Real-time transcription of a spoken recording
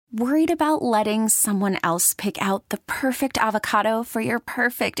Worried about letting someone else pick out the perfect avocado for your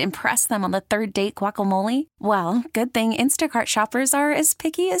perfect impress them on the third date guacamole? Well, good thing Instacart shoppers are as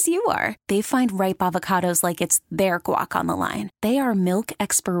picky as you are. They find ripe avocados like it's their guac on the line. They are milk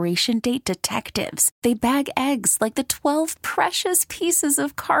expiration date detectives. They bag eggs like the 12 precious pieces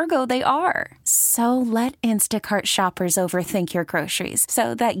of cargo they are. So let Instacart shoppers overthink your groceries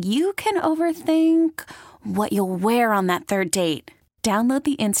so that you can overthink what you'll wear on that third date. Download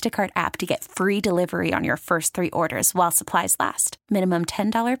the Instacart app to get free delivery on your first 3 orders while supplies last. Minimum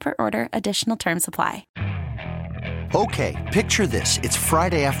 $10 per order. Additional terms apply. Okay, picture this. It's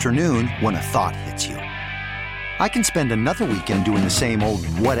Friday afternoon when a thought hits you. I can spend another weekend doing the same old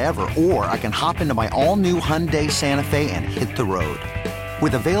whatever, or I can hop into my all-new Hyundai Santa Fe and hit the road.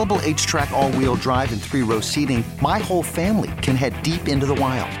 With available H-Track all-wheel drive and 3-row seating, my whole family can head deep into the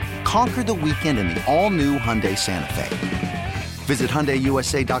wild. Conquer the weekend in the all-new Hyundai Santa Fe. Visit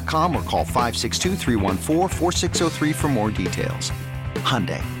HyundaiUSA.com or call 562-314-4603 for more details.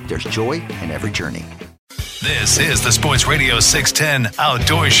 Hyundai, there's joy in every journey. This is the Sports Radio 610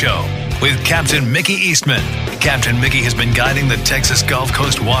 Outdoor Show with Captain Mickey Eastman. Captain Mickey has been guiding the Texas Gulf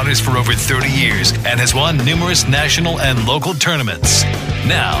Coast waters for over 30 years and has won numerous national and local tournaments.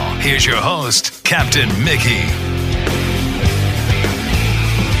 Now, here's your host, Captain Mickey.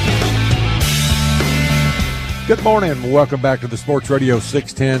 Good morning. Welcome back to the Sports Radio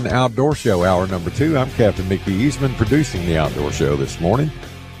 610 Outdoor Show, hour number 2. I'm Captain Mickey Eastman. Producing the Outdoor Show this morning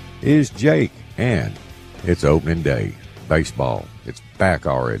is Jake, and it's opening day. Baseball. It's back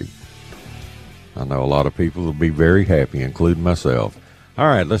already. I know a lot of people will be very happy, including myself. All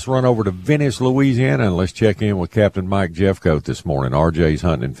right, let's run over to Venice, Louisiana, and let's check in with Captain Mike Jeffcoat this morning. RJ's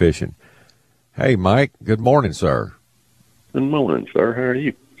Hunting and Fishing. Hey, Mike. Good morning, sir. Good morning, sir. How are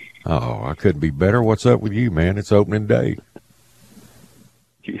you? Oh, I couldn't be better. What's up with you, man? It's opening day.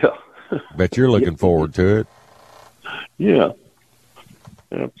 Yeah. Bet you're looking forward to it. Yeah,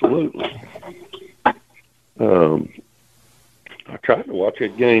 absolutely. I tried to watch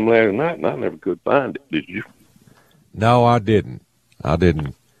that game last night, and I never could find it. Did you? No, I didn't. I had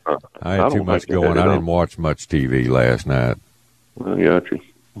too much going. I didn't watch much TV last night. I got you.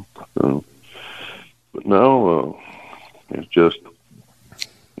 But no, it's just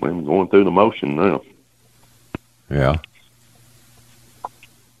I'm going through the motion now. Yeah.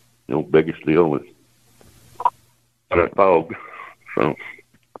 Biggest deal is that fog. So.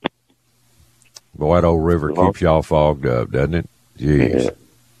 Boy, that old river keeps y'all fogged up, doesn't it? Jeez.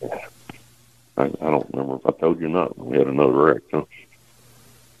 Yeah. I don't remember if I told you or not. We had another wreck, huh?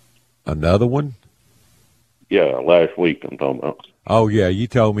 Another one? Yeah, last week I'm talking about. Oh, yeah, you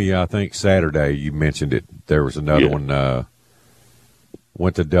told me, I think Saturday you mentioned it. There was another one,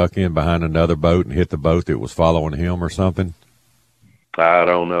 went to duck in behind another boat and hit the boat that was following him or something? I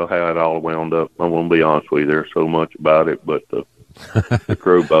don't know how it all wound up. I won't be honest with you. There's so much about it, but the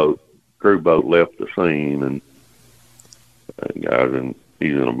crew boat left the scene, and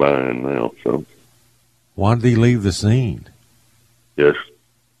he's in a bind now. So why did he leave the scene? Just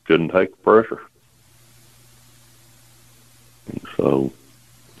couldn't take the pressure. And so,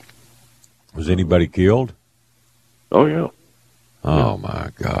 was anybody killed? Oh yeah. Oh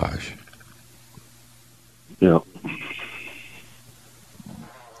my gosh. Yeah.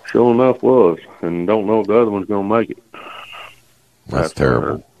 Sure enough was, and don't know if the other one's going to make it. That's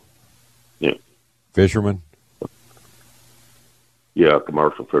terrible. Yeah. Fisherman? Yeah,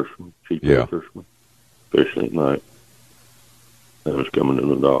 commercial fisherman. Yeah. Fisherman. Fishing at night. That was coming to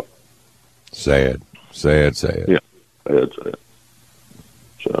the dock. Sad. Yeah, sad.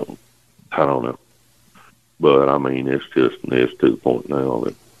 So, I don't know. But, I mean, it's to the point now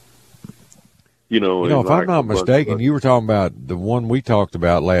that, if I'm not mistaken, you were talking about the one we talked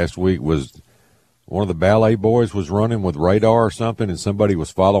about last week was one of the ballet boys was running with radar or something, and somebody was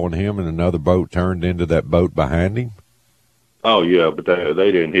following him, and another boat turned into that boat behind him. Oh yeah, but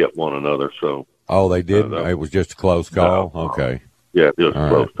they didn't hit one another. So they didn't. It was just a close call. No. Okay. Yeah, it was a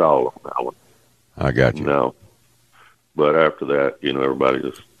close call on that one. I got you. No, but after that, everybody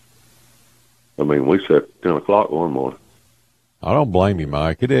just. I mean, we set 10 o'clock one morning. I don't blame you,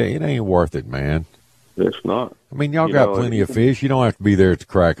 Mike. It ain't worth it, man. It's not. I mean, y'all got plenty of fish. You don't have to be there at the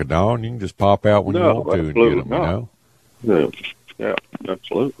crack of dawn. You can just pop out when you want to and get them, Yeah,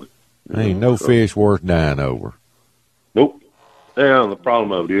 absolutely. Ain't no fish worth dying over. Nope. Yeah, the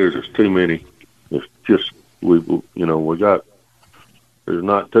problem of it is there's too many. It's just, we got, there's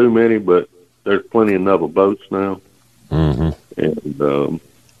not too many, but there's plenty enough of boats now. Mm-hmm. And,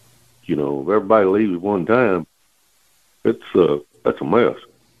 if everybody leaves one time, that's a mess.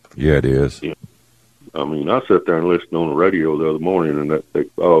 Yeah, it is. Yeah. I mean, I sat there and listened on the radio the other morning, and that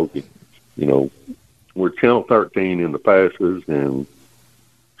thick fog. You know, we're channel 13 in the passes and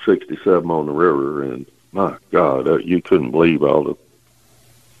 67 on the river, and my God, you couldn't believe what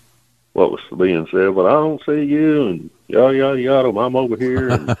was being said. But I don't see you, and yada yada yada. I'm over here,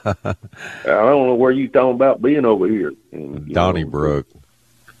 and I don't know where you talking about being over here. And, Donnybrook.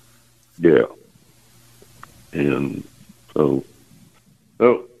 Yeah, and so,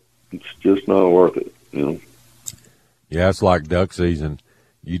 no, it's just not worth it. You know. Yeah, it's like duck season.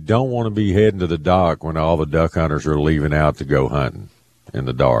 You don't want to be heading to the dock when all the duck hunters are leaving out to go hunting in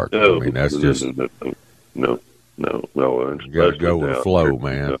the dark. No, I mean, that's just no. You got to go with the flow,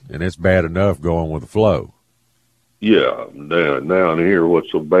 man, and it's bad enough going with the flow. Yeah, down here,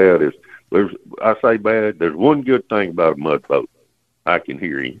 what's so bad is I say bad. There's one good thing about a mud boat. I can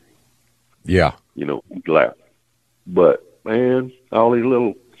hear him. Yeah, laugh. But man, all these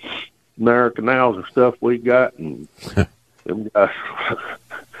little narrow canals and stuff we got, and them guys,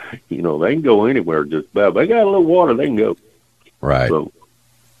 they can go anywhere just about. They got a little water, they can go. Right. So,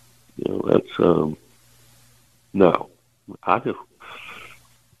 that's no. I just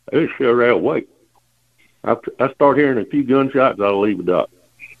sit there and wait. I start hearing a few gunshots, I'll leave the dock.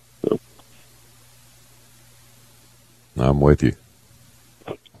 So. I'm with you.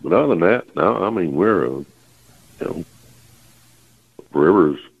 But other than that, no, I mean, we're,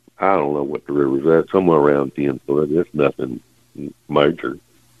 rivers, I don't know what the river's at, somewhere around 10 foot. It's nothing major,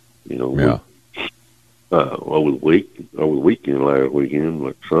 Yeah. Over the weekend, last weekend,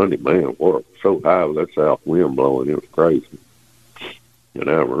 like Sunday, man, it was so high with that south wind blowing, it was crazy. And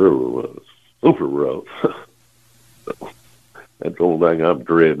our river was super rough. So, that's the only thing I'm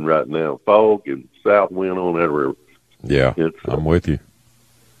dreading right now, fog and south wind on that river. Yeah, I'm with you.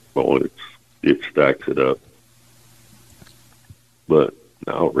 Boy, it stacks it up. But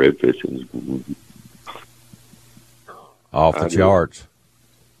no, red fishing's off the charts.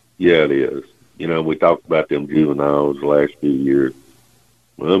 Yeah, it is. We talked about them juveniles the last few years.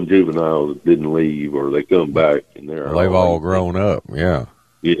 Well, them juveniles didn't leave, or they come back, and they've all grown up. Yeah.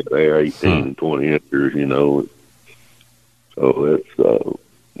 Yeah, they're 18 and 20 inches, So it's,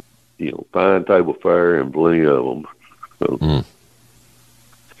 fine table fare and plenty of them.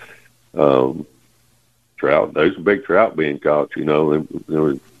 So, trout, there's a big trout being caught, them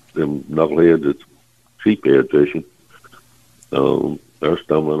knuckleheads that's sheephead fishing. They're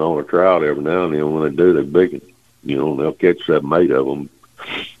stumbling on a trout every now and then. When they do, they're big. They'll catch 7, 8 of them.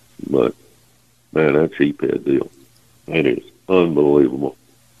 But, man, that sheephead deal, it is unbelievable.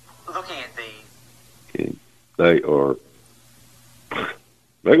 Looking at these. And they're going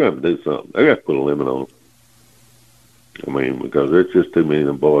to have to do something. They got to put a limit on them. I mean, because there's just too many of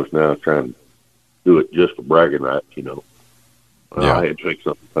them boys now trying to do it just for bragging rights, Yeah. I had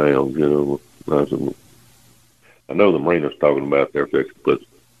 600 pounds, I know the marinas talking about they're fixing to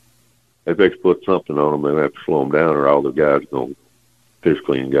put something on them, and they have to slow them down, or all the guys fish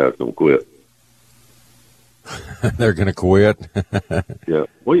cleaning guys going to quit. They're going to quit? Yeah.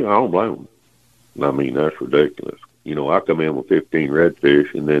 Well, I don't blame them. I mean, that's ridiculous. I come in with 15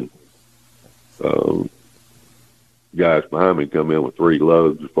 redfish, and then guys behind me come in with 3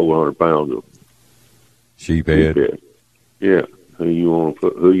 loads of 400 pounds of sheephead. Yeah. Who you want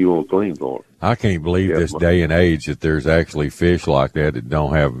to clean for? I can't believe this day and age that there's actually fish like that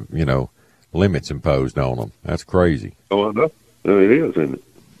don't have, limits imposed on them. That's crazy. Oh, I know. It is, isn't it?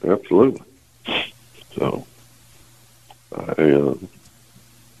 Absolutely. So, but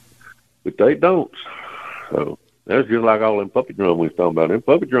they don't. So, that's just like all them puppy drum we was talking about. Them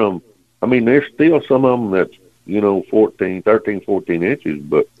puppy drum, I mean, there's still some of them that's, 13, 14 inches,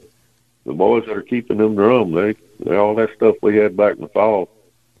 but the boys that are keeping them drum, they all that stuff we had back in the fall,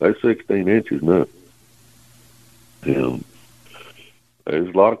 they're 16 inches now. And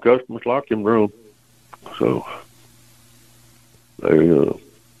there's a lot of customers like them drum. So, they, you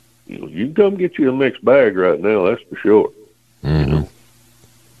can come get you a mixed bag right now, that's for sure. Mm-hmm.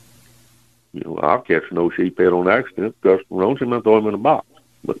 I'll catch no sheephead on accident. Customer owns him, I throw him in a box.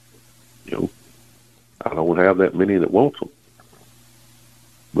 But, I don't have that many that wants them.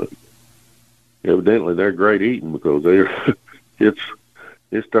 But evidently they're great eating because it's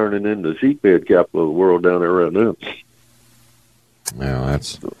turning into the sheephead capital of the world down there right now. Yeah,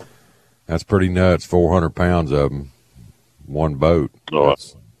 that's pretty nuts. 400 pounds of them, one boat. Oh,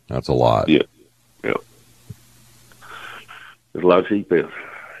 that's a lot. Yeah. There's a lot of sheephead.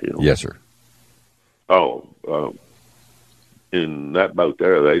 Yes, sir. Oh, in that boat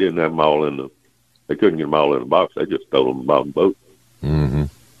there, they didn't have them all they couldn't get them all in the box. They just stole them in the bottom boat. Mm-hmm.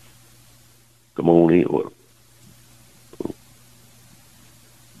 Come on in with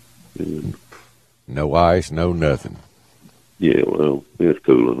them. No ice, no nothing. Yeah, well, it's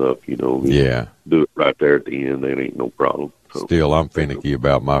cool enough, you know. Yeah. Do it right there at the end. That ain't no problem. So, still, I'm finicky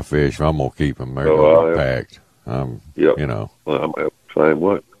about my fish. I'm going to keep them. They're going to be packed. Yep. You know. Well, I'm the same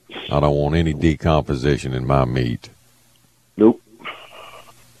way. I don't want any decomposition in my meat. Nope.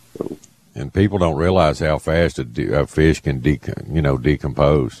 And people don't realize how fast a fish can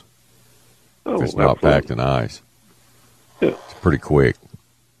decompose if it's not packed in ice. Yeah. It's pretty quick,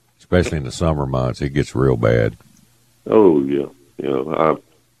 especially in the summer months. It gets real bad. Oh, yeah.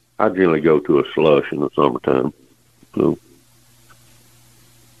 I generally go to a slush in the summertime. So.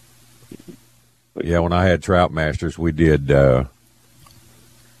 Yeah, when I had Trout Masters, we did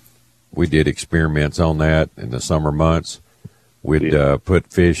experiments on that in the summer months. We'd put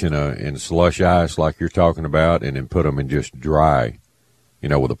fish in slush ice like you're talking about, and then put them in just dry,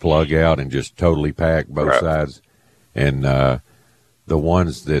 with a plug out, and just totally pack both sides. And the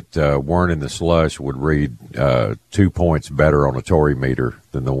ones that weren't in the slush would read 2 points better on a Tory meter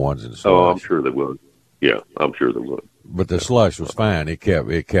than the ones in the slush. Oh, I'm sure they would. Yeah, I'm sure they would. But the slush was fine. It kept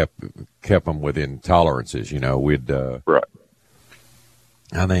them within tolerances. We'd right.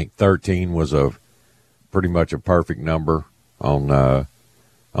 I think 13 was pretty much a perfect number on the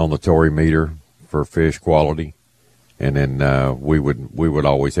Tory meter for fish quality, and then we would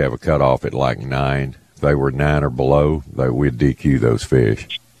always have a cutoff at like 9. If they were 9 or below, we'd DQ those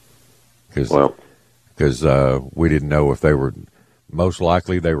fish because we didn't know if they were, most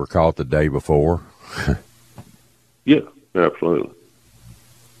likely they were caught the day before. Yeah, absolutely.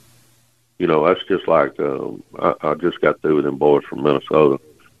 That's just like I just got through with them boys from Minnesota,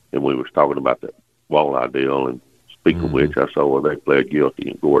 and we was talking about that walleye deal. And speaking of which, I saw where they pled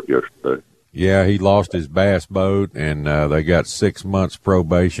guilty in court yesterday. Yeah, he lost his bass boat, and they got 6 months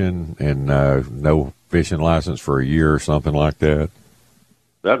probation and no fishing license for a year or something like that.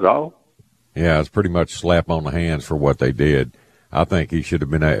 That's all? Yeah, it's pretty much a slap on the hands for what they did. I think he should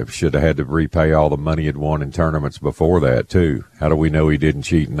have had to repay all the money he'd won in tournaments before that too. How do we know he didn't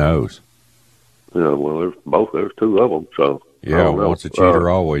cheat in those? Yeah, well, there's 2 of them. So yeah, once a cheater,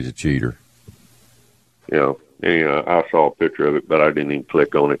 always a cheater. Yeah, I saw a picture of it, but I didn't even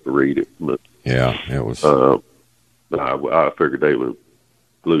click on it to read it. But yeah, it was. I figured they would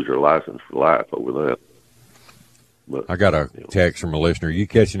lose their license for life over that. But I got a text from a listener. You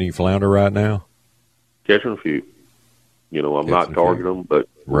catching any flounder right now? Catching a few. I'm not targeting them, but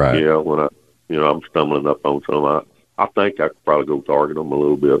right. Yeah, when I'm stumbling up on some, I think I could probably go target them a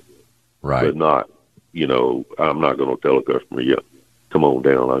little bit. Right. But not, I'm not going to tell a customer, come on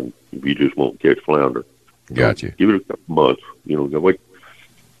down. If you just won't catch flounder. Got you. Give it a couple months. Wait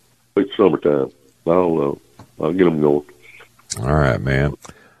summertime. I'll get them going. All right, man.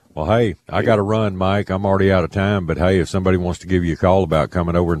 Well, hey, I got to run, Mike. I'm already out of time. But, hey, if somebody wants to give you a call about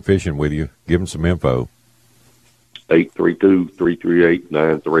coming over and fishing with you, give them some info.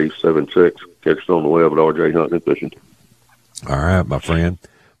 832-338-9376. Catch us on the web at RJ Hunting and Fishing. All right, my friend.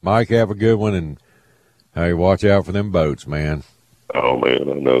 Mike, have a good one, and, hey, watch out for them boats, man. Oh, man,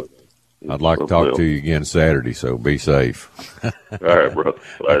 I know. I'd like to talk to you again Saturday, so be safe. All right, bro.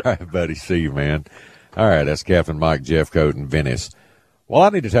 All right, buddy. See you, man. All right, that's Captain Mike Jeffcoat in Venice. Well, I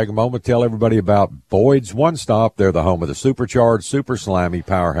need to take a moment to tell everybody about Boyd's One Stop. They're the home of the supercharged, super slimy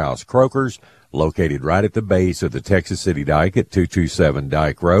powerhouse croakers, located right at the base of the Texas City Dike at 227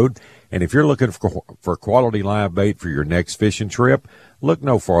 Dike Road. And if you're looking for quality live bait for your next fishing trip, look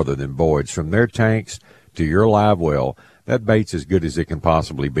no farther than Boyd's. From their tanks to your live well, that bait's as good as it can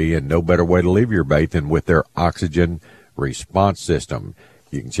possibly be, and no better way to leave your bait than with their oxygen response system.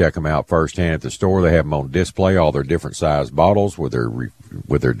 You can check them out firsthand at the store. They have them on display, all their different size bottles with their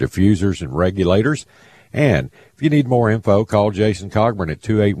diffusers and regulators. And if you need more info, call Jason Cogburn at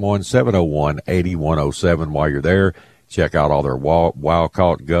 281-701-8107. While you're there, check out all their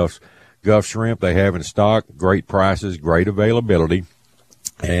wild-caught guff shrimp they have in stock. Great prices, great availability,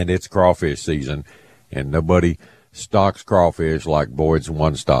 and it's crawfish season, and nobody stocks crawfish like Boyd's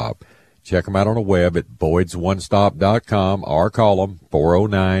One Stop. Check them out on the web at boydsonestop.com or call them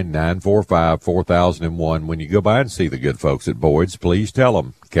 409-945-4001. When you go by and see the good folks at Boyd's, please tell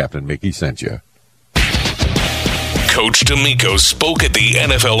them Captain Mickey sent you. Coach D'Amico spoke at the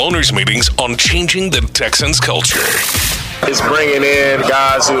NFL owners' meetings on changing the Texans culture. It's bringing in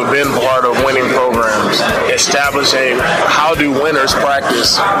guys who have been part of winning programs, establishing how do winners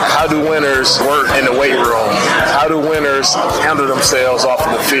practice, how do winners work in the weight room, how do winners handle themselves off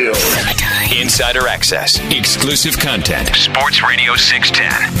of the field. Insider access, exclusive content. Sports Radio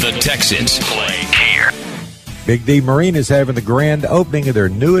 610. The Texans play here. Big D Marine is having the grand opening of their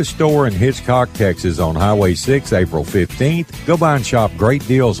newest store in Hitchcock, Texas on Highway 6, April 15th. Go by and shop great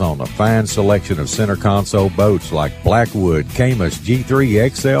deals on a fine selection of center console boats like Blackwood, Camus, G3,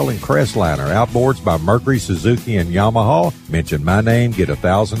 XL, and Crestliner. Outboards by Mercury, Suzuki, and Yamaha. Mention my name, get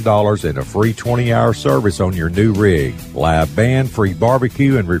 $1,000 and a free 20-hour service on your new rig. Live band, free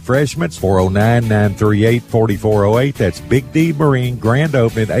barbecue, and refreshments. 409-938-4408. That's Big D Marine, grand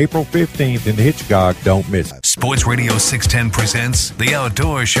opening April 15th in Hitchcock. Don't miss it. Sports Radio 610 presents The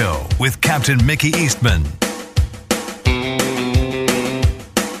Outdoor Show with Captain Mickey Eastman.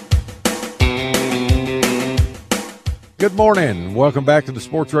 Good morning. Welcome back to the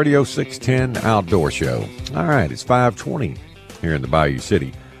Sports Radio 610 Outdoor Show. All right, it's 5:20 here in the Bayou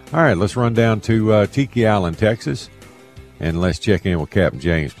City. All right, let's run down to Tiki Island, Texas, and let's check in with Captain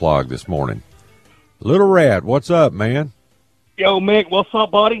James Plaag this morning. Little Rat, what's up, man? Yo, Mick, what's up,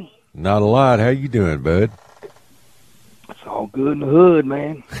 buddy? Not a lot. How you doing, bud? It's all good in the hood,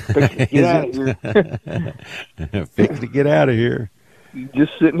 man. Fixing to get out of here. Fixing to get out of here.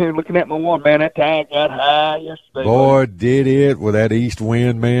 Just sitting here looking at my water, man. That tide got high yesterday. Boy, did it with that east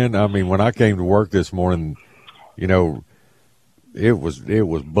wind, man. I mean, when I came to work this morning, you know, it was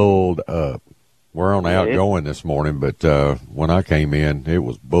bulled up. We're on outgoing this morning, but when I came in, it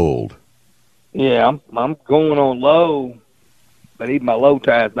was bulled. Yeah, I'm going on low, but even my low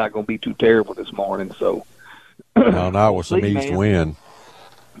tide's not going to be too terrible this morning, so. No, not with some east wind.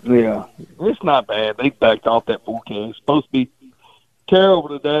 Yeah, it's not bad. They backed off that forecast. It's supposed to be terrible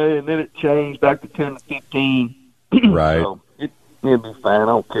today, and then it changed back to 10 to 15. Right. So it'll be fine. I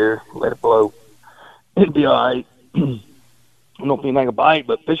don't care. Let it blow. It'll be all right. I don't know if anything will bite,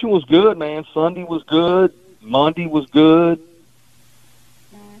 but fishing was good, man. Sunday was good. Monday was good.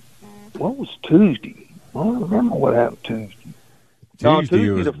 What was Tuesday? I don't remember what happened Tuesday. Tuesday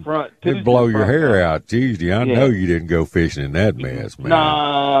was, it'd blow your hair out Tuesday. I know you didn't go fishing in that mess, man.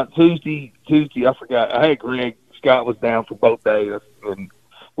 Nah, Tuesday, I forgot. I had Greg Scott was down for both days, and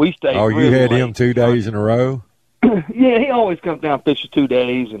we stayed. Oh, really you had late. him 2 days in a row? Yeah, he always comes down fishing 2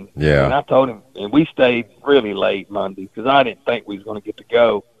 days, and I told him, and we stayed really late Monday because I didn't think we was going to get to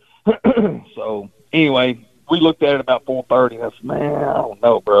go. So anyway, we looked at it about 4:30. And I said, man, I don't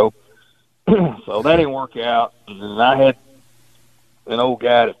know, bro. So that didn't work out, and I had an old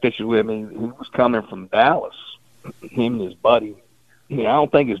guy that fished with me. He was coming from Dallas. Him and his buddy. I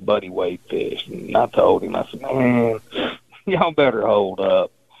don't think his buddy Wade fished. And I told him, I said, man, y'all better hold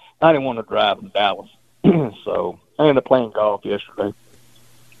up. I didn't want to drive from Dallas. So I ended up playing golf yesterday.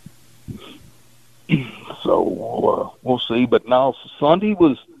 So we'll see. But no, Sunday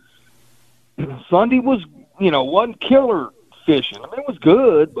was, wasn't killer fishing. I mean, it was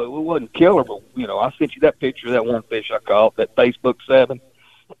good, but it wasn't killer. But, I sent you that picture of that one fish I caught, that Facebook 7.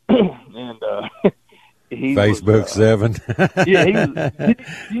 And Facebook 7. Yeah, did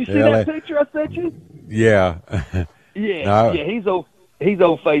you see that picture I sent you? Yeah. Yeah, he's on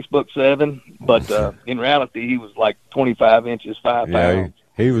Facebook 7, but in reality, he was like 25 inches, 5 pounds.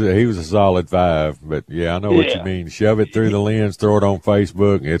 He was a solid 5, but I know what you mean. Shove it through the lens, throw it on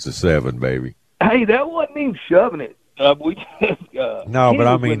Facebook, and it's a 7, baby. Hey, that wasn't even shoving it. No, but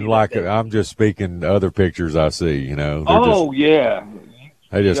I mean, I'm just speaking other pictures I see. They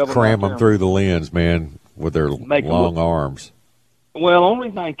just cram them through the lens, man, with their long arms. Well, the only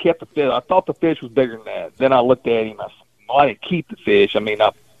reason I kept the fish, I thought the fish was bigger than that. Then I looked at him. I said, well, I didn't keep the fish. I mean,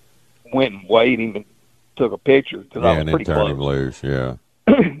 I went and weighed him and took a picture because I was pretty close. And then turn him loose, yeah.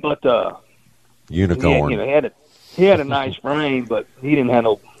 But unicorn. He had a nice frame, but he didn't have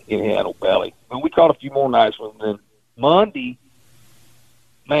no belly. But we caught a few more nice ones. Then Monday,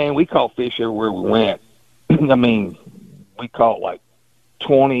 man, we caught fish everywhere we went. I mean, we caught like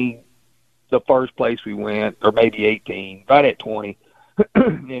 20 the first place we went, or maybe 18, right at 20.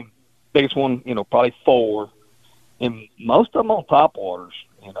 And biggest one, probably 4. And most of them on top waters,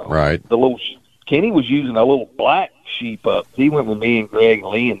 Right. The little Kenny was using a little black sheep up. He went with me and Greg and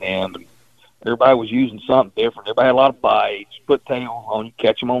Lee and them. And everybody was using something different. Everybody had a lot of bites. Put tails on. You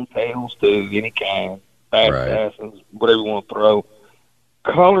catch them on tails too, any kind. Bass assassins, whatever you want to throw.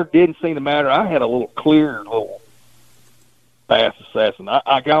 Color didn't seem to matter. I had a little clear little bass assassin.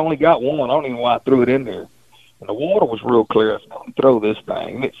 I only got one. I don't even know why I threw it in there. And the water was real clear. I said, let me throw this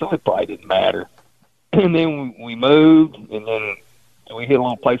thing. So it probably didn't matter. And then we moved, and then we hit a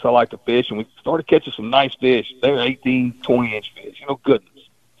little place I like to fish, and we started catching some nice fish. They were 18, 20-inch fish. Goodness.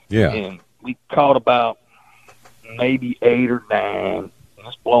 Yeah. And we caught about maybe 8 or 9. And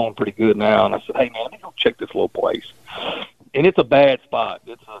it's blowing pretty good now. And I said, hey, man, let me go check this little place. And it's a bad spot.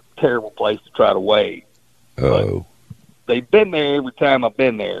 It's a terrible place to try to wade. Oh. But they've been there every time I've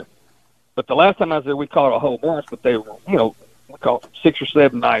been there. But the last time I was there, we caught a whole bunch, but they were, we caught 6 or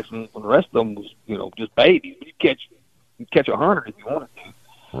 7 nights, and the rest of them was, just babies. You catch 100 if you wanted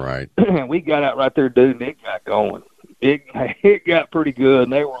to. Right. And we got out right there, dude, and it got going. It got pretty good,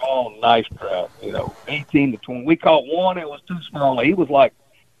 and they were all nice trout, 18 to 20. We caught one that was too small. He was like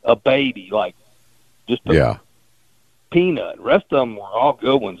a baby, like just a peanut. The rest of them were all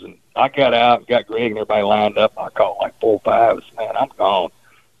good ones, and I got out, got Greg and everybody lined up. I caught like 4 or 5. Man, I'm gone.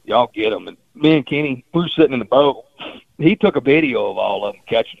 Y'all get them. And me and Kenny, we were sitting in the boat. He took a video of all of them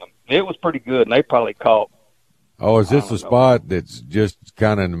catching them. It was pretty good, and they probably caught. Oh, is this a spot that's just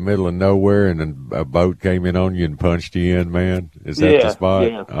kind of in the middle of nowhere, and then a boat came in on you and punched you in, man? Is that the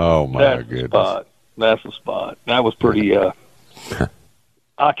spot? Yeah. Oh, my goodness. That's the spot. That was pretty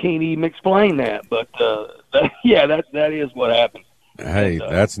I can't even explain that, but, that is what happened. Hey,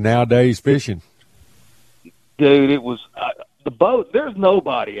 that's nowadays fishing. Dude, it was the boat. There's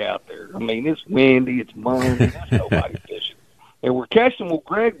nobody out there. I mean, it's windy. It's muddy. There's nobody fishing. And we're catching. Well,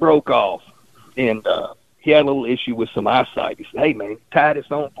 Greg broke off, and he had a little issue with some eyesight. He said, "Hey, man, tie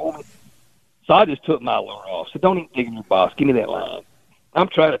this on for me." So I just took my lure off. I said, "Don't even dig in your box. Give me that line." I'm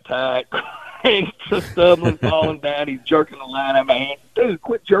trying to tie it. Greg's just stumbling, falling down. He's jerking the line out of my hand. Dude,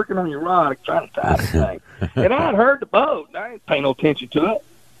 quit jerking on your rod. I'm trying to tie this thing. And I had heard the boat. And I didn't pay no attention to it.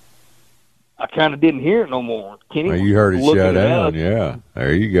 I kind of didn't hear it no more. Kenny, well, you heard it shut down. Yeah,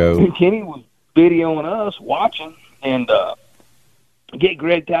 there you go. And Kenny was videoing us, watching, and get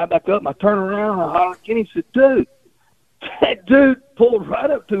Greg tied back up. And I turn around and I holler at Kenny and said, "Dude, that dude pulled right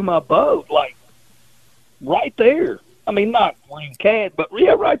up to my boat, like right there. I mean, not where you can, but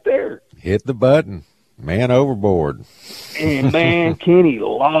right there. Hit the button. Man overboard." And, man, Kenny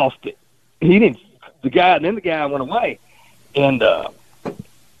lost it. He didn't – the guy went away. And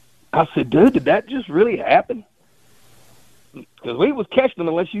I said, "Dude, did that just really happen?" Because we was catching them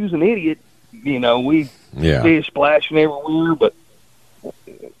unless you was an idiot. We fish splashing everywhere, but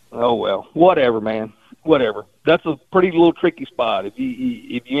oh, well, whatever, man. Whatever. That's a pretty little tricky spot. If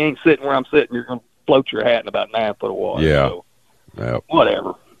you ain't sitting where I'm sitting, you're going to float your hat in about 9 foot of water. Yeah. So,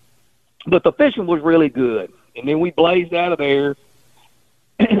 whatever. But the fishing was really good. And then we blazed out of there,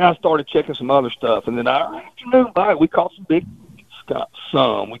 and I started checking some other stuff. And then our afternoon bite, we caught some. We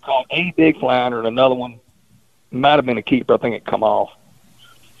caught a big flounder, and another one might have been a keeper. I think it come off.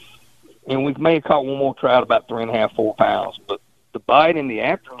 And we may have caught one more trout, about 3.5, 4 pounds. But the bite in the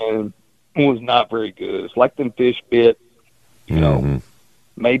afternoon was not very good. It's like them fish bit,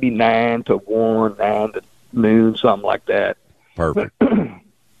 maybe 9 to 1, 9 to noon, something like that. Perfect.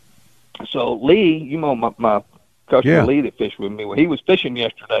 So Lee, my customer Lee that fished with me, well, he was fishing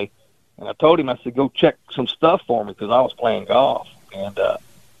yesterday, and I told him, I said, "Go check some stuff for me," because I was playing golf, and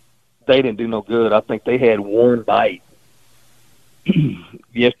they didn't do no good. I think they had one bite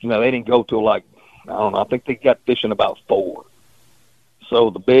yesterday. They didn't go till I don't know, I think they got fishing about 4.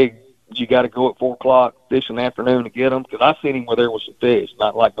 So the big, you got to go at 4 o'clock fish in the afternoon to get them, because I seen him where there was some fish,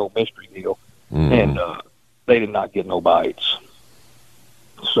 not like no mystery deal, and they did not get no bites.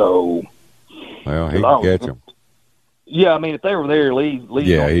 So, well, he can catch them. Yeah, I mean, if they were there, Lee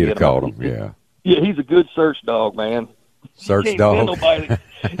he'd have caught them. Yeah, he's a good search dog, man. Search dog. You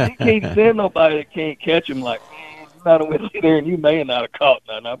can't send nobody that can't catch him. Like, man, you might have went there and you may not have caught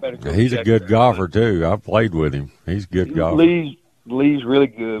none. I better go. He's a good golfer too. I've played with him. He's a good golfer. Lee's really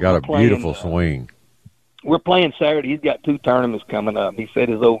good. Got a beautiful swing. We're playing Saturday. He's got 2 tournaments coming up. He said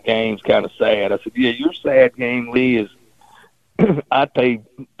his old game's kind of sad. I said, "Yeah, your sad game, Lee, is." I'd pay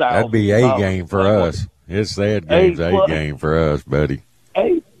 $1,000. That'd be A game for us. His sad game's A game for us, buddy.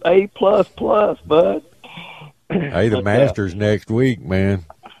 A plus, bud. Hey, the Masters next week, man.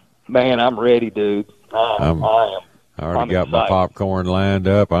 Man, I'm ready, dude. I am. I already got my popcorn lined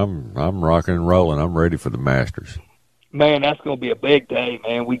up. I'm rocking and rolling. I'm ready for the Masters. Man, that's going to be a big day,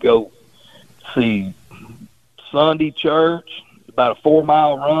 man. We go see Sunday church. About a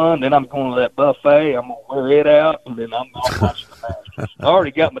 4-mile run, then I'm going to that buffet. I'm going to wear it out, and then I'm going to watch the Masters. I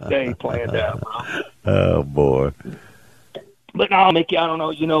already got my day planned out, bro. Oh, boy. But no, Mickey, I don't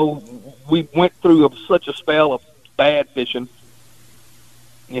know. We went through such a spell of bad fishing,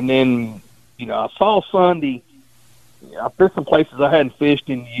 and then, I saw Sunday. I fished some places I hadn't fished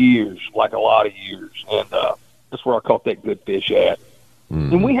in years, like a lot of years, and that's where I caught that good fish at.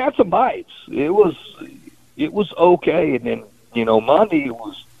 And we had some bites. It was okay, and then, Monday it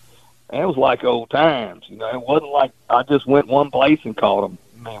was like old times. It wasn't like I just went one place and caught them.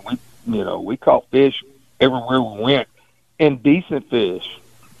 Man, we caught fish everywhere we went, and decent fish.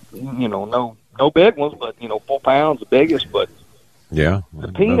 No big ones, but 4 pounds the biggest. But yeah, the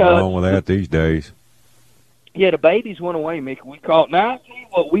nothing wrong with that these days. Yeah, the babies went away, Mickey. We caught. Now, I tell you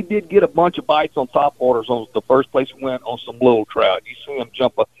what, we did get a bunch of bites on top waters on the first place we went on some little trout. You see them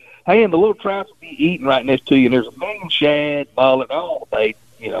jump up. Hey, and the little trouts will be eating right next to you, and there's a million shad, mullet, all the bait,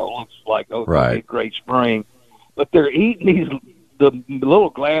 looks like, oh, right. It's a great spring. But they're eating the little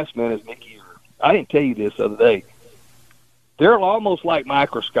glass minnows, Mickey. I didn't tell you this the other day. They're almost like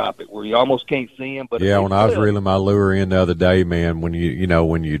microscopic, where you almost can't see them. But yeah, when I was reeling my lure in the other day, man, when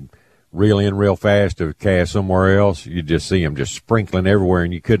you reel in real fast to cast somewhere else, you just see them just sprinkling everywhere,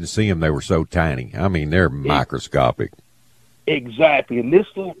 and you couldn't see them. They were so tiny. I mean, they're microscopic. Exactly. And this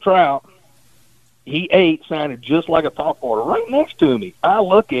little trout, he sounded just like a topwater right next to me. I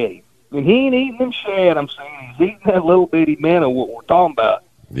look at him, and he ain't eating them shad I'm saying. He's eating that little bitty minnow, what we're talking about.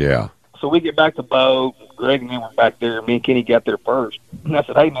 Yeah. So we get back to boat. Greg and them were back there. Me and Kenny got there first. And I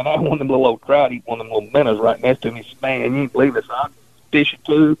said, hey, man, I want them little old trout eat one of them little minnows right next to me. He said, man, you ain't believe this. I'm fishing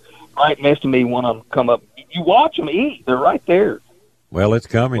too. Right next to me, one of them come up. You watch them eat. They're right there. Well, it's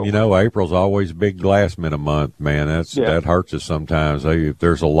coming. April's always a big glass minnow month, man. That hurts us sometimes. If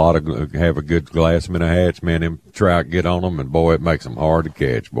there's a lot of have a good glass minnow hatch, man, them trout get on them, and boy, it makes them hard to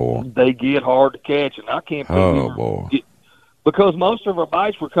catch, boy. They get hard to catch, and I can't believe boy. Because most of our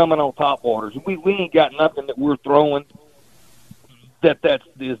bites were coming on top waters. We ain't got nothing that we're throwing that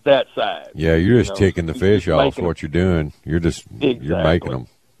is that size. Yeah, you're just ticking the fish off. What you're doing, you're just you're making them.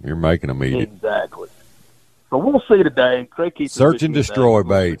 You're making them eat it. Exactly. So we'll see today. Craig keeps search and destroy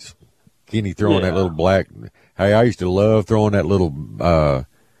baits. Kenny throwing that little black. Hey, I used to love throwing that little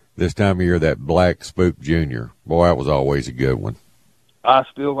this time of year, that black spook junior. Boy, that was always a good one.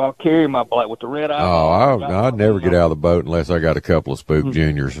 I'll carry my black with the red eye. Oh, I'd never get out of the boat unless I got a couple of spook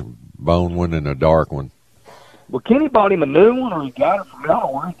juniors, a bone one and a dark one. Well, Kenny bought him a new one, or he got it from, I don't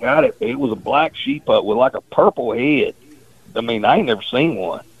know where he got it. It was a black sheep with like a purple head. I mean, I ain't never seen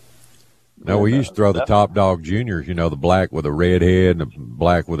one. No, we used to throw the top dog juniors, the black with a red head and the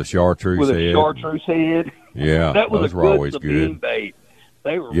black with a chartreuse head. With a chartreuse head. Yeah, that was those were always good. Bait.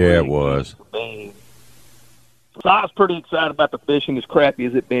 They were it was. So I was pretty excited about the fishing, as crappy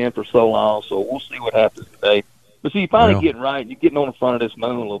as it been for so long. So we'll see what happens today. But see, you're finally getting right. You're getting on the front of this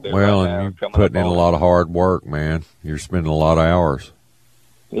moon a little bit. Well, right and now, you're putting in a lot of hard work, man. You're spending a lot of hours.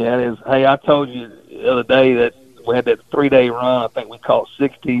 Yeah, it is. Hey, I told you the other day that we had that 3-day run. I think we caught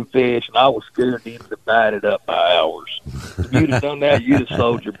 16 fish, and I was scared to even divide it up by hours. If you'd have done that, you'd have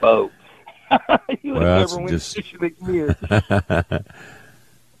sold your boat. You would have never went fishing again.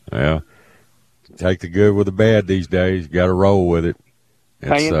 Well, take the good with the bad these days. Got to roll with it.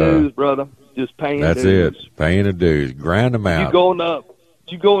 Paying dues, brother. Just paying dues. That's it. Paying the dues. Grind them out. You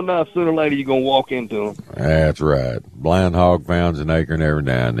go enough, sooner or later you're going to walk into them. That's right. Blind hog founds an acorn every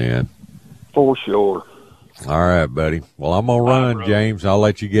now and then. For sure. All right, buddy. Well, I'm going to run, James. I'll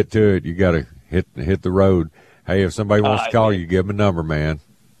let you get to it. You got to hit the road. Hey, if somebody wants to call you, give them a number, man.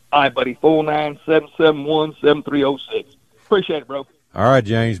 All right, buddy. 49771-7306. Appreciate it, bro. All right,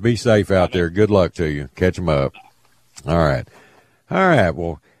 James. Be safe out there. Good luck to you. Catch them up. All right.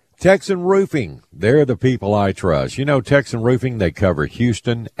 Well, Texan Roofing, they're the people I trust. Texan Roofing, they cover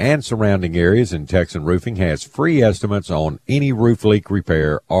Houston and surrounding areas, and Texan Roofing has free estimates on any roof leak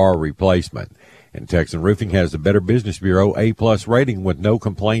repair or replacement. And Texan Roofing has the Better Business Bureau A+ rating with no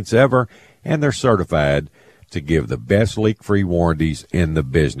complaints ever, and they're certified to give the best leak-free warranties in the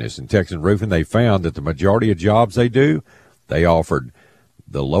business. And Texan Roofing, they found that the majority of jobs they do, they offered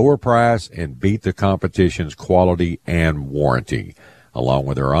the lower price and beat the competition's quality and warranty. Along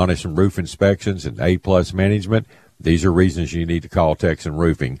with their honest roof inspections and A+ management, these are reasons you need to call Texan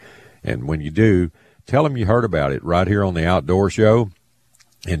Roofing. And when you do, tell them you heard about it right here on the Outdoor Show.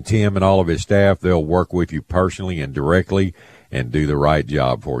 And Tim and all of his staff, they'll work with you personally and directly and do the right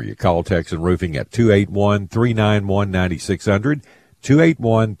job for you. Call Texan Roofing at 281-391-9600,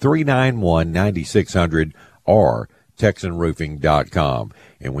 281-391-9600, or TexanRoofing.com.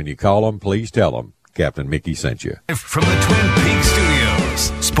 And when you call them, please tell them Captain Mickey sent you. From the Twin Peaks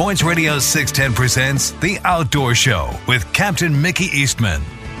Studios, Sports Radio 610 presents The Outdoor Show with Captain Mickey Eastman.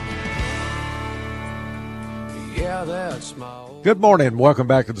 Good morning. Welcome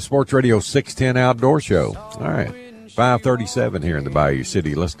back to the Sports Radio 610 Outdoor Show. All right, 5:37 here in the Bayou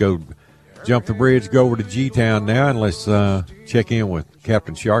City. Let's go jump the bridge, go over to G-Town now, and let's check in with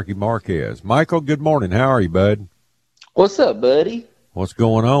Captain Sharky Marquez. Michael, good morning. How are you, bud? What's up, buddy? What's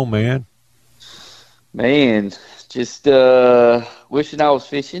going on, man? Man, just wishing I was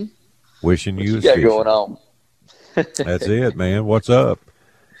fishing. Wishing you was fishing. What you got going on? That's it, man. What's up?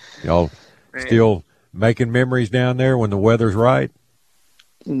 Y'all still making memories down there when the weather's right?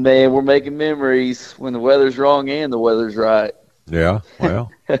 Man, we're making memories when the weather's wrong and the weather's right. Yeah,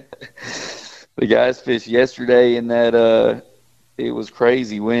 well. But The guys fished yesterday in that it was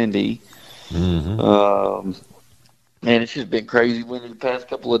crazy windy. Mm-hmm. And it's just been crazy windy the past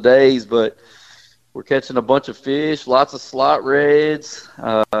couple of days, but we're catching a bunch of fish, lots of slot reds.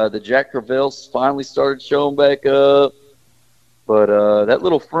 The Jack Crevalle's finally started showing back up. But that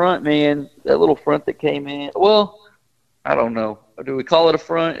little front, man, that came in, well, I don't know. Do we call it a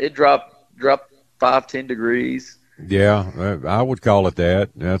front? It dropped 5-10 degrees. Yeah, I would call it that.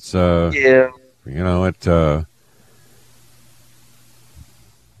 That's yeah. You know,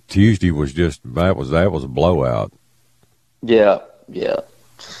 Tuesday was that was a blowout. Yeah.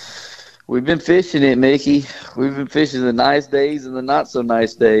 We've been fishing it, Mickey. We've been fishing the nice days and the not so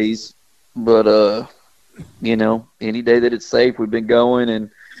nice days. But you know, any day that it's safe, we've been going, and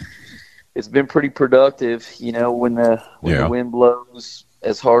it's been pretty productive. You know, when the wind blows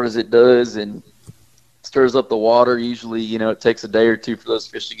as hard as it does and stirs up the water, usually, you know, it takes a day or two for those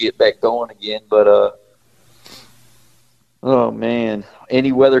fish to get back going again. But oh man,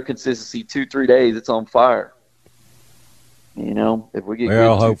 any weather consistency, 2-3 days, it's on fire. You know, if we get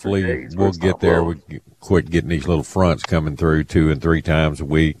hopefully days, we'll get there. We quit getting these little fronts coming through 2 and 3 times a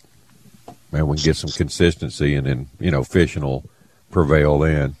week, and we can get some consistency, and then, you know, fishing will prevail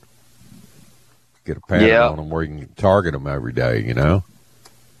then. Get a pattern on them where you can target them every day, you know?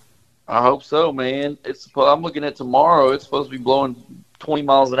 I hope so, man. I'm looking at tomorrow. It's supposed to be blowing 20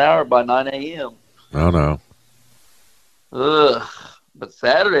 miles an hour by 9 a.m. I know. Ugh. But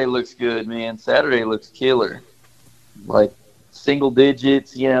Saturday looks good, man. Saturday looks killer. Like single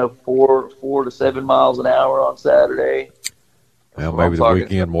digits, you know, 4 to 7 miles an hour on Saturday. Well, maybe the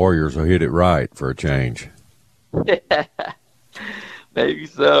weekend warriors will hit it right for a change. Maybe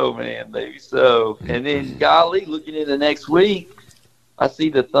so, man. Maybe so. And then, golly, looking into next week, I see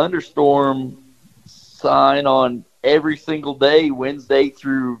the thunderstorm sign on every single day, Wednesday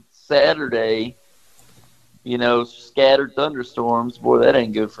through Saturday. You know, scattered thunderstorms. Boy, that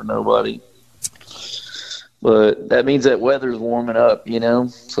ain't good for nobody. But that means that weather's warming up, you know.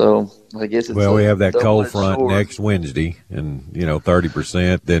 So I guess it's we have that cold front sword next Wednesday, and, you know,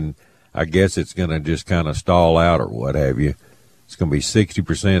 30%. Then I guess it's going to just kind of stall out or what have you. It's going to be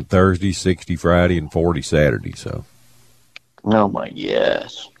 60% Thursday, 60 Friday, and 40 Saturday. So. Oh my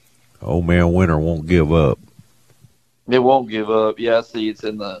gosh. Old man winter won't give up. It won't give up. Yeah, I see it's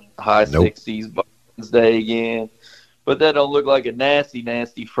in the high 60s by Wednesday again. But that don't look like a nasty,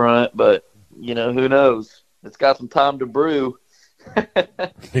 nasty front. But, you know, who knows? It's got some time to brew.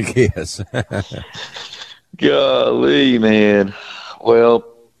 Yes. Golly, man. Well,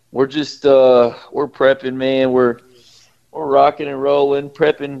 we're just we're prepping, man. We're rocking and rolling,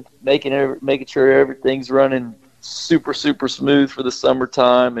 prepping, making sure everything's running super, super smooth for the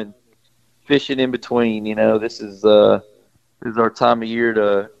summertime, and fishing in between. You know, this is our time of year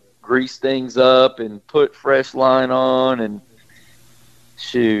to grease things up and put fresh line on and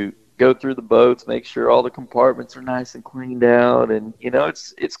go through the boats, make sure all the compartments are nice and cleaned out. And, you know,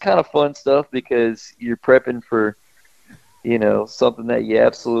 it's kind of fun stuff because you're prepping for, you know, something that you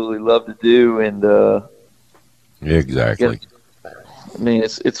absolutely love to do. And exactly. I mean,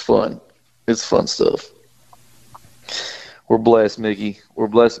 it's fun. It's fun stuff. We're blessed, Mickey. We're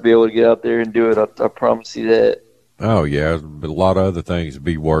blessed to be able to get out there and do it. I promise you that. Oh, yeah. A lot of other things would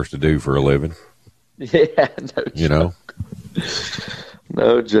be worse to do for a living. Yeah, no joke. You know?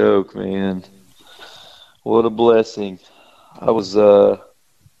 No joke, man. What a blessing.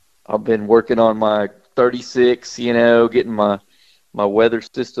 I've been working on my 36, you know, getting my weather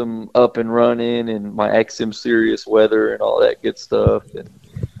system up and running, and my XM Sirius weather and all that good stuff, and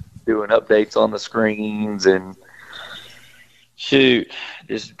doing updates on the screens, and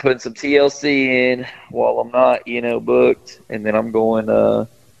just putting some TLC in while I'm not, you know, booked. And then I'm going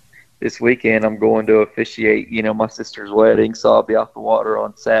this weekend, I'm going to officiate, you know, my sister's wedding, so I'll be off the water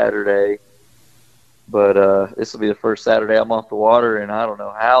on Saturday. But this will be the first Saturday I'm off the water in I don't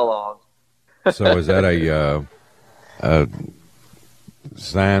know how long. So is that a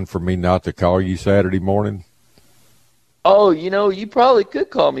sign for me not to call you Saturday morning? Oh, you know, you probably could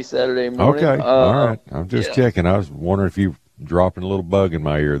call me Saturday morning. Okay, all right. I'm just checking. I was wondering if you dropping a little bug in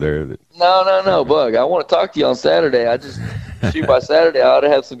my ear there. No, Bug. I want to talk to you on Saturday. I just shoot by Saturday. I ought to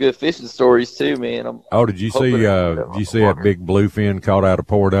have some good fishing stories too, man. Did you see? Did you see that big bluefin caught out of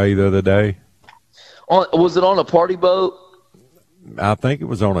Port A the other day? Was it on a party boat? I think it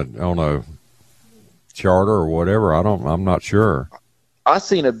was on a charter or whatever. I'm not sure. I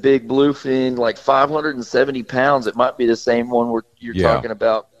seen a big bluefin, like 570 pounds. It might be the same one you're talking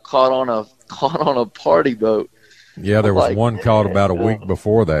about. Caught on a party boat. Yeah, there was one caught about a week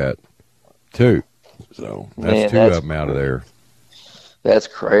before that, too. So that's two of them out of there. That's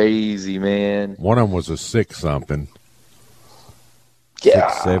crazy, man. One of them was a 6-something.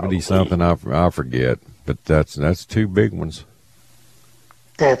 Yeah, 670-something, I forget. But that's 2 big ones.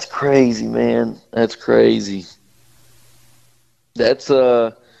 That's crazy, man. That's crazy. That's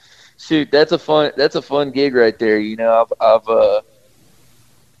that's a fun gig right there. You know,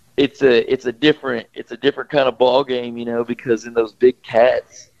 it's a different kind of ball game, you know, because in those big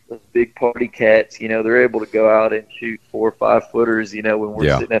cats, those big party cats, you know, they're able to go out and shoot 4 or 5 footers, you know, when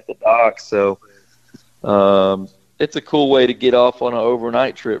we're sitting at the dock. So, it's a cool way to get off on an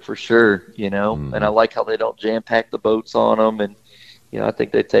overnight trip for sure, you know. And I like how they don't jam pack the boats on them. And, you know, I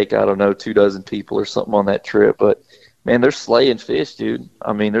think they take, 24 people or something on that trip. But, man, they're slaying fish, dude.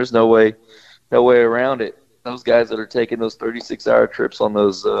 I mean, there's no way around it. Those guys that are taking those 36-hour trips on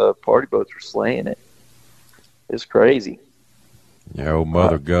those party boats are slaying it. It's crazy. Yeah, old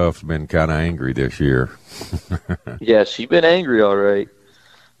Mother Guff's been kind of angry this year. Yeah, she's been angry, all right.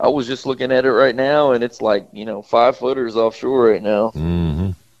 I was just looking at it right now, and it's like, you know, 5 footers offshore right now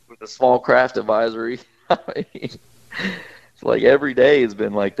with a small craft advisory. I mean, it's like every day has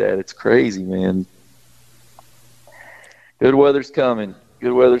been like that. It's crazy, man. Good weather's coming.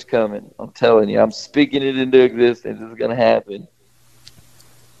 Good weather's coming. I'm telling you. I'm speaking it into existence. It's going to happen.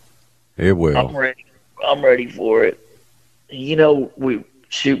 It will. I'm ready for it. You know,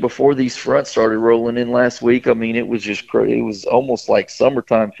 before these fronts started rolling in last week, I mean, it was just crazy. It was almost like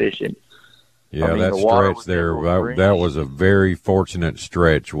summertime fishing. Yeah, I mean, that stretch there, that was a very fortunate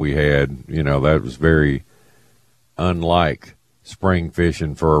stretch we had. You know, that was very unlike spring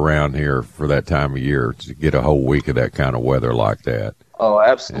fishing for around here for that time of year, to get a whole week of that kind of weather like that. Oh,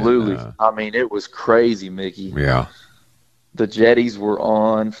 absolutely. And, I mean, it was crazy, Mickey. Yeah. The jetties were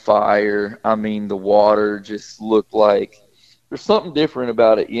on fire. I mean, the water just looked like there's something different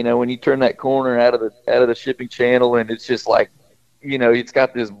about it. You know, when you turn that corner out of the shipping channel, and it's just like, you know, it's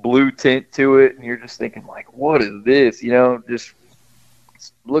got this blue tint to it, and you're just thinking like, what is this? You know, just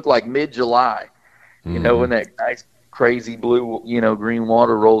looked like mid-July. You know, when that nice crazy blue, you know, green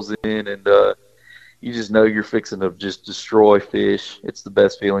water rolls in, and you just know you're fixing to just destroy fish. It's the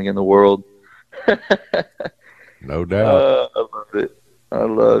best feeling in the world. No doubt. I love it. I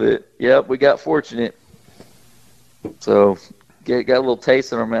love it. Yep, we got fortunate. So got a little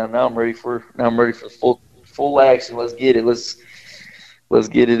taste in our mouth. Now I'm ready for full action. Let's get it. Let's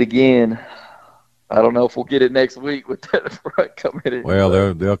get it again. I don't know if we'll get it next week with that front coming in.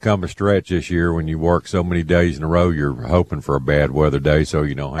 Well, there'll come a stretch this year when you work so many days in a row, you're hoping for a bad weather day so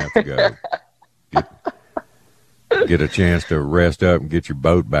you don't have to go. Get a chance to rest up and get your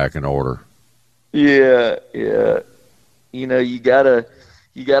boat back in order. Yeah. You know, you gotta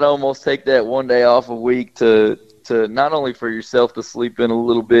almost take that one day off a week to not only for yourself to sleep in a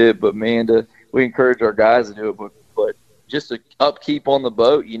little bit, but man, we encourage our guys to do it, but just to upkeep on the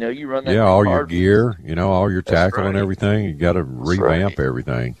boat. You know, you run that. Yeah, all your gear, you know, all your tackle and everything. You got to revamp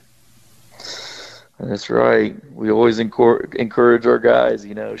everything. That's right. We always encourage our guys.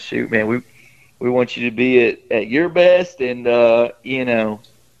 You know, shoot, man, we want you to be at your best, and you know,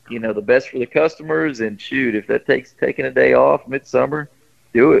 the best for the customers. And shoot, if that takes taking a day off midsummer,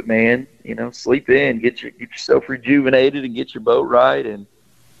 do it, man. You know, sleep in, get yourself rejuvenated, and get your boat right. And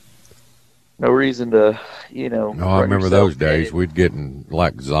no reason to, you know. No, I remember those days. We'd get in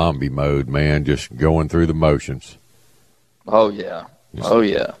like zombie mode, man, just going through the motions. Oh yeah.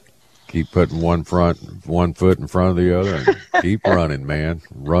 Keep putting one foot in front of the other and keep running, man.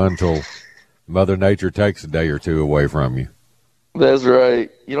 Run till Mother Nature takes a day or two away from you. That's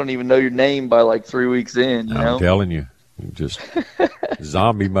right. You don't even know your name by like 3 weeks in, you know? I'm telling you. Just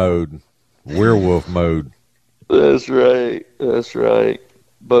zombie mode, werewolf mode. That's right.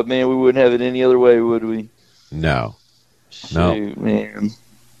 But, man, we wouldn't have it any other way, would we? No. Shoot, man.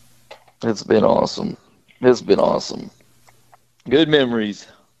 It's been awesome. Good memories.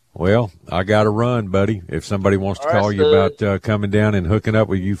 Well, I got to run, buddy. If somebody wants to call you about coming down and hooking up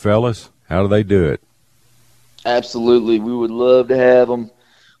with you fellas, how do they do it? Absolutely. We would love to have them.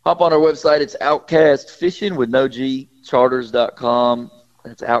 Hop on our website. It's Outcast Fishing with no G, charters.com.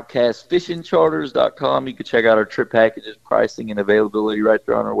 That's outcastfishingcharters.com. You can check out our trip packages, pricing, and availability right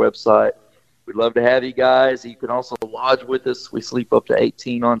there on our website. We'd love to have you guys. You can also lodge with us. We sleep up to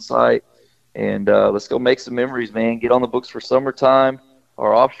 18 on site. And let's go make some memories, man. Get on the books for summertime.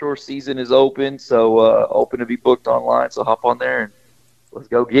 Our offshore season is open, so open to be booked online. So hop on there and let's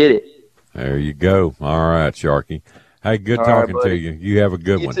go get it. There you go. All right, Sharky. Hey, good talking to you. You have a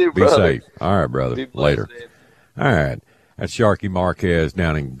good one. Too, be safe. All right, brother. Be blessed, later. man. All right. That's Sharky Marquez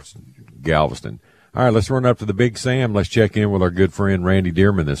down in Galveston. All right, let's run up to the Big Sam. Let's check in with our good friend Randy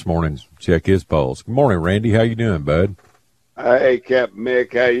Deerman this morning. Check his pulse. Good morning, Randy. How you doing, bud? Hey, Captain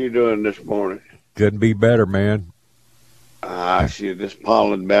Mick, how you doing this morning? Couldn't be better, man. Shit, this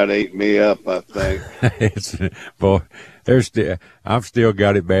pollen about ate me up, I think. I've still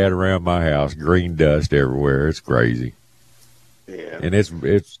got it bad around my house. Green dust everywhere. It's crazy. Yeah. And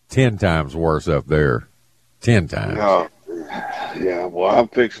it's 10 times worse up there. 10 times. Oh, yeah. Well, I'm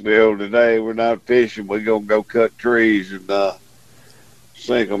fixing to go today. We're not fishing. We're going to go cut trees and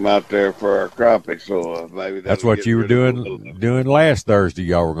sink them out there for our crappie. So maybe that's what you were doing last Thursday.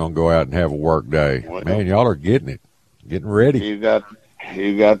 Y'all were going to go out and have a work day. Well, man, y'all are getting ready. You got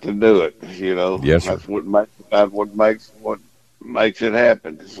to do it. You know. Yes, sir. That's what makes it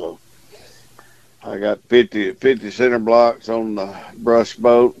happen. So I got 50 center blocks on the brush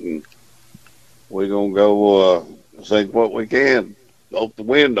boat, and we're gonna go sink what we can. Hope the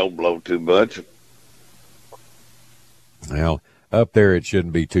wind don't blow too much. Well, up there it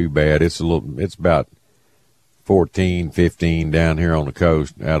shouldn't be too bad. It's about 14, 15 down here on the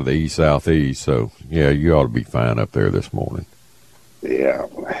coast out of the east southeast. So yeah, you ought to be fine up there this morning. Yeah,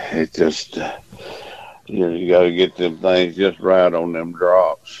 it's just you got to get them things just right on them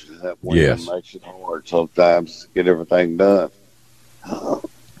drops. That wind makes it hard sometimes to get everything done.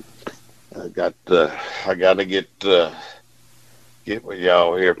 I got to get with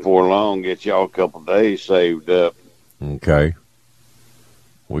y'all here before long. Get y'all a couple of days saved up. Okay,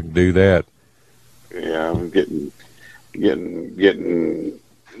 we can do that. Yeah, I'm getting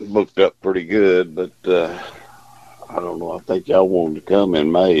booked up pretty good, but I don't know. I think y'all wanted to come in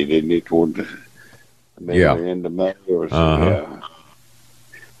May, didn't you? Toward the end of May or so. Yeah.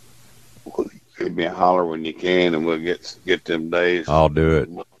 Well, give me a holler when you can, and we'll get them days. I'll do it.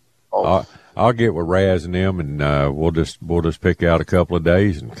 I'll get with Raz and them, and we'll just pick out a couple of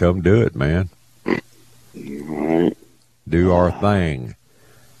days and come do it, man. All right. Do our thing.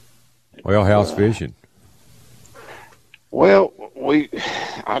 Well, how's fishing? Well,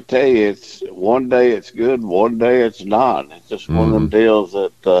 I tell you, it's one day it's good, one day it's not. It's just one of them deals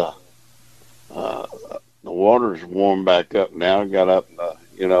that the water's warmed back up now. Got up,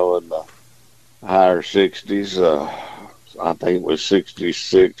 in the higher 60s. I think it was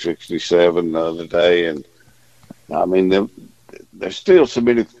 66, 67 the other day, and I mean, there's still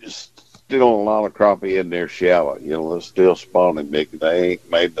still a lot of crappie in there shallow. They're still spawning big. They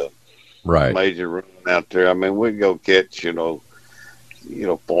ain't made the major run out there. I mean, we go catch 40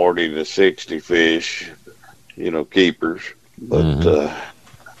 to 60 fish, keepers, but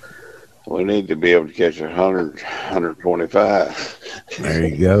we need to be able to catch 100, 125. There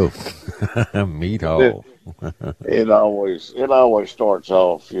you go. Meat haul. It always starts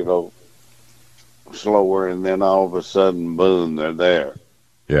off, slower, and then all of a sudden, boom, they're there.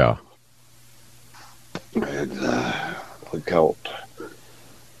 Yeah. And we caught.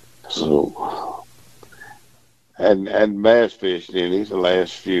 So, and bass fishing in these the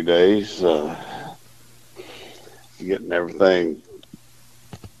last few days, getting everything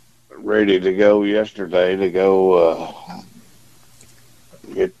ready to go yesterday to go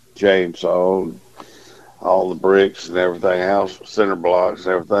get chainsaw, all the bricks and everything else, center blocks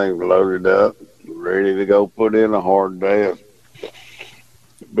and everything loaded up, ready to go put in a hard day of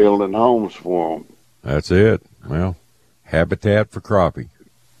building homes for them. That's it. Well, habitat for crappie.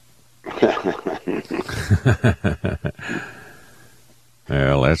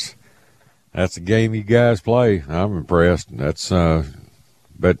 Well, that's the game you guys play. I'm impressed. That's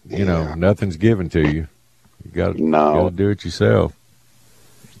but nothing's given to you. You got to do it yourself.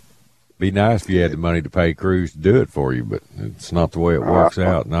 Be nice if you had the money to pay crews to do it for you, but it's not the way it works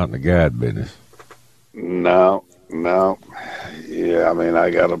out. Not in the guide business. No. Yeah, I mean,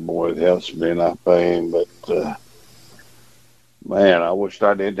 I got a boy that helps me, and I pay him, but man, I wish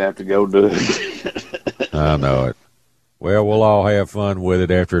I didn't have to go do it. I know it. Well, we'll all have fun with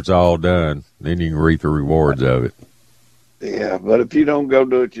it after it's all done. Then you can reap the rewards of it. Yeah, but if you don't go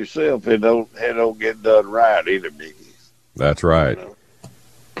do it yourself, it don't get done right either, Mickey. That's right.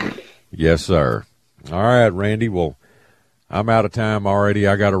 Yes, sir. All right, Randy. Well, I'm out of time already.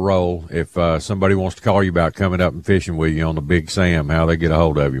 I got to roll. If somebody wants to call you about coming up and fishing with you on the Big Sam, how they get a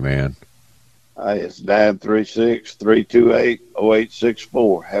hold of you, man? It's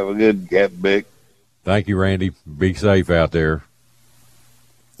 936-328-0864. Have a good Captain Mick. Thank you, Randy. Be safe out there.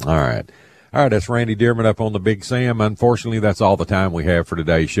 All right. That's Randy Deerman up on the Big Sam. Unfortunately, that's all the time we have for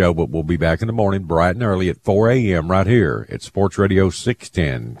today's show, but we'll be back in the morning bright and early at 4 a.m. right here at Sports Radio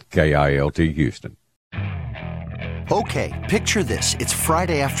 610 KILT Houston. Okay, picture this. It's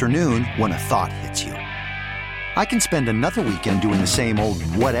Friday afternoon when a thought hits you. I can spend another weekend doing the same old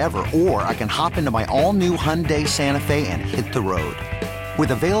whatever, or I can hop into my all-new Hyundai Santa Fe and hit the road.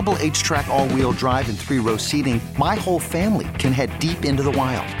 With available H-Track all-wheel drive and 3-row seating, my whole family can head deep into the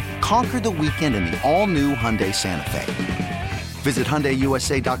wild. Conquer the weekend in the all-new Hyundai Santa Fe. Visit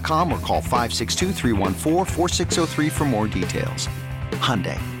HyundaiUSA.com or call 562-314-4603 for more details.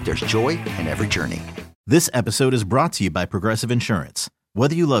 Hyundai, there's joy in every journey. This episode is brought to you by Progressive Insurance.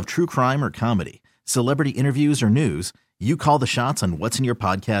 Whether you love true crime or comedy, celebrity interviews or news, you call the shots on what's in your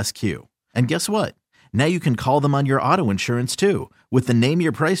podcast queue. And guess what? Now you can call them on your auto insurance too with the Name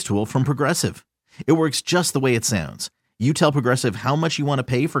Your Price tool from Progressive. It works just the way it sounds. You tell Progressive how much you want to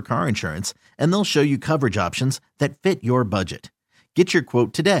pay for car insurance, and they'll show you coverage options that fit your budget. Get your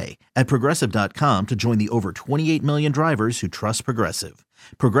quote today at Progressive.com to join the over 28 million drivers who trust Progressive.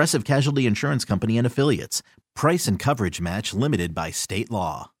 Progressive Casualty Insurance Company and Affiliates. Price and coverage match limited by state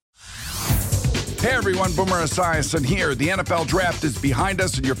law. Hey everyone, Boomer Esiason here. The NFL Draft is behind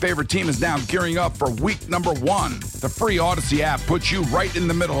us and your favorite team is now gearing up for week number 1. The free Odyssey app puts you right in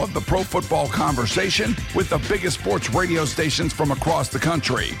the middle of the pro football conversation with the biggest sports radio stations from across the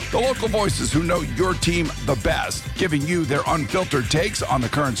country. The local voices who know your team the best, giving you their unfiltered takes on the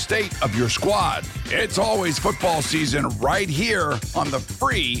current state of your squad. It's always football season right here on the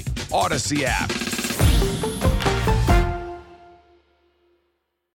free Odyssey app.